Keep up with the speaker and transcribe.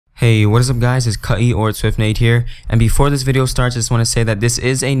Hey, what is up guys, it's Cutty or SwiftNate here, and before this video starts I just want to say that this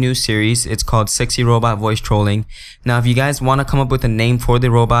is a new series. It's called Sexy Robot Voice Trolling. Now if you guys want to come up with a name for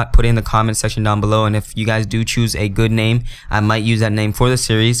the robot, put it in the comment section down below, and if you guys do choose a good name, I might use that name for the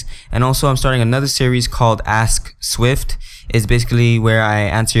series. And also I'm starting another series called Ask Swift. It's basically where I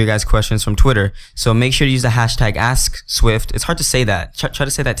answer your guys' questions from Twitter. So make sure to use the hashtag AskSwift. It's hard to say that. Try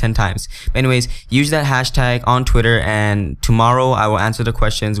to say that 10 times. But anyways, use that hashtag on Twitter, and tomorrow I will answer the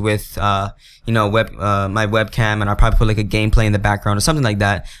questions with my webcam, and I'll probably put like a gameplay in the background or something like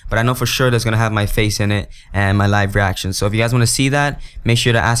that. But I know for sure that's gonna have my face in it and my live reaction. So if you guys want to see that, make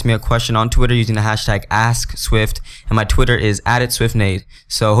sure to ask me a question on Twitter using the hashtag AskSwift, and my Twitter is @SwiftNate.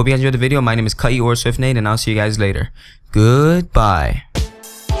 So hope you guys enjoyed the video. My name is Cutty or SwiftNate, and I'll see you guys later. Goodbye.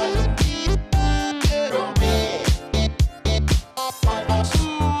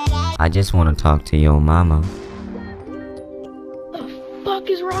 I just want to talk to your mama. What the fuck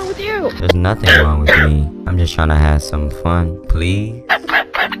is wrong with you? There's nothing wrong with me. I'm just trying to have some fun, please.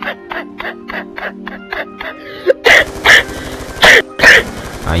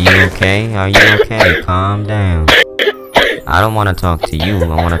 Are you okay? Are you okay? Calm down. I don't want to talk to you.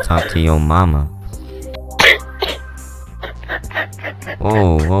 I want to talk to your mama.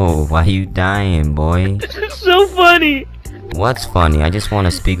 Whoa, why you dying, boy? This is so funny. What's funny? I just want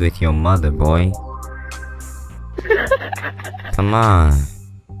to speak with your mother, boy. Come on.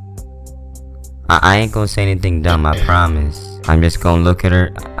 I ain't gonna say anything dumb, I promise. I'm just gonna look at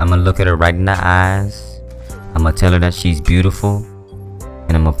her. I'm gonna look at her right in the eyes. I'm gonna tell her that she's beautiful,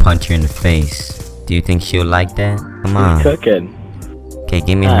 and I'm gonna punch her in the face. Do you think she'll like that? Come on. She's cooking. Okay,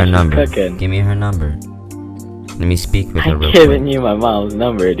 give me her number. Cooking. Give me her number. Let me speak with her real I'm quick. giving you my mom's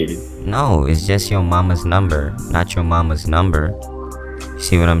number, dude. No, it's just your mama's number, not your mama's number.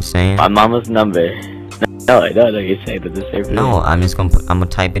 See what I'm saying? My mama's number. No, I don't know you say that the same thing. No, I'm gonna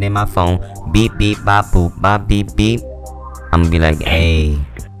type it in my phone. Beep beep bop boop bop beep beep. I'm gonna be like, hey,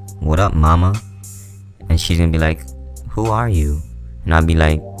 what up, mama? And she's gonna be like, who are you? And I'll be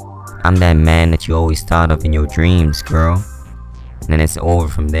like, I'm that man that you always thought of in your dreams, girl. And then it's over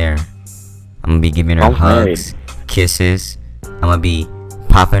from there. I'm gonna be giving her hugs, kisses. I'm gonna be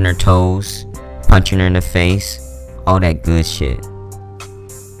popping her toes, punching her in the face, all that good shit.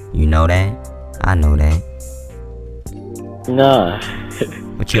 You know that? I know that. Nah.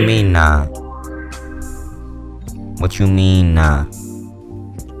 What you mean, nah? What you mean, nah?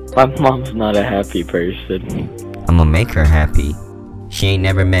 My mom's not a happy person. I'ma make her happy. She ain't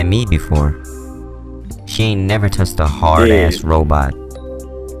never met me before. She ain't never touched a hard-ass robot.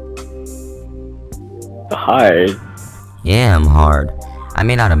 Hard? Yeah, I'm hard. I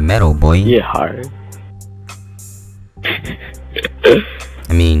made out of metal, boy. Yeah, hard.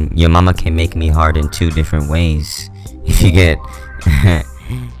 I mean, your mama can make me hard in 2 different ways. If you get...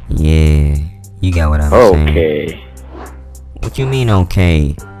 yeah, you got what I'm saying. Okay. What you mean,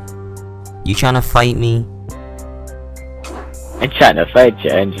 okay? You tryna fight me? I'm trying to fight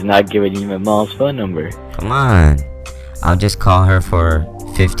you and just not giving you my mom's phone number. Come on. I'll just call her for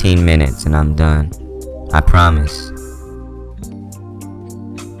 15 minutes and I'm done. I promise.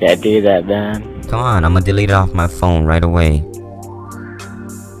 Yeah, do that, man. Come on, I'm gonna delete it off my phone right away.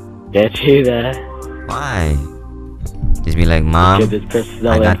 Yeah, do that. Why? Just be like, Mom,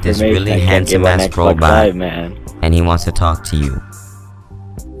 I got this really handsome ass robot, man. and he wants to talk to you.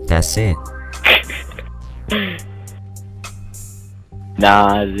 That's it.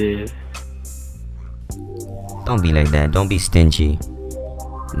 Nah, dude. Don't be like that. Don't be stingy.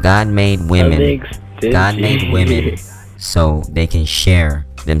 God made women. God made women so they can share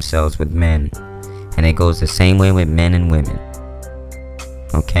themselves with men. And it goes the same way with men and women.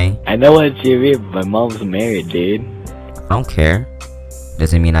 Okay? I know what you mean, but my mom's married, dude. I don't care.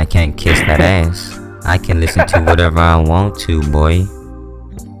 Doesn't mean I can't kiss that ass. I can listen to whatever I want to, boy.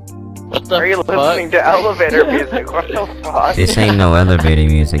 What the Are you listening to elevator music? What the fuck? This ain't no elevator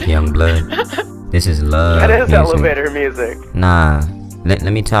music, young blood. This is love That is music. elevator music. Nah. Let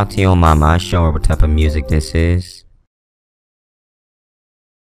me talk to your mama. I'll show her what type of music this is.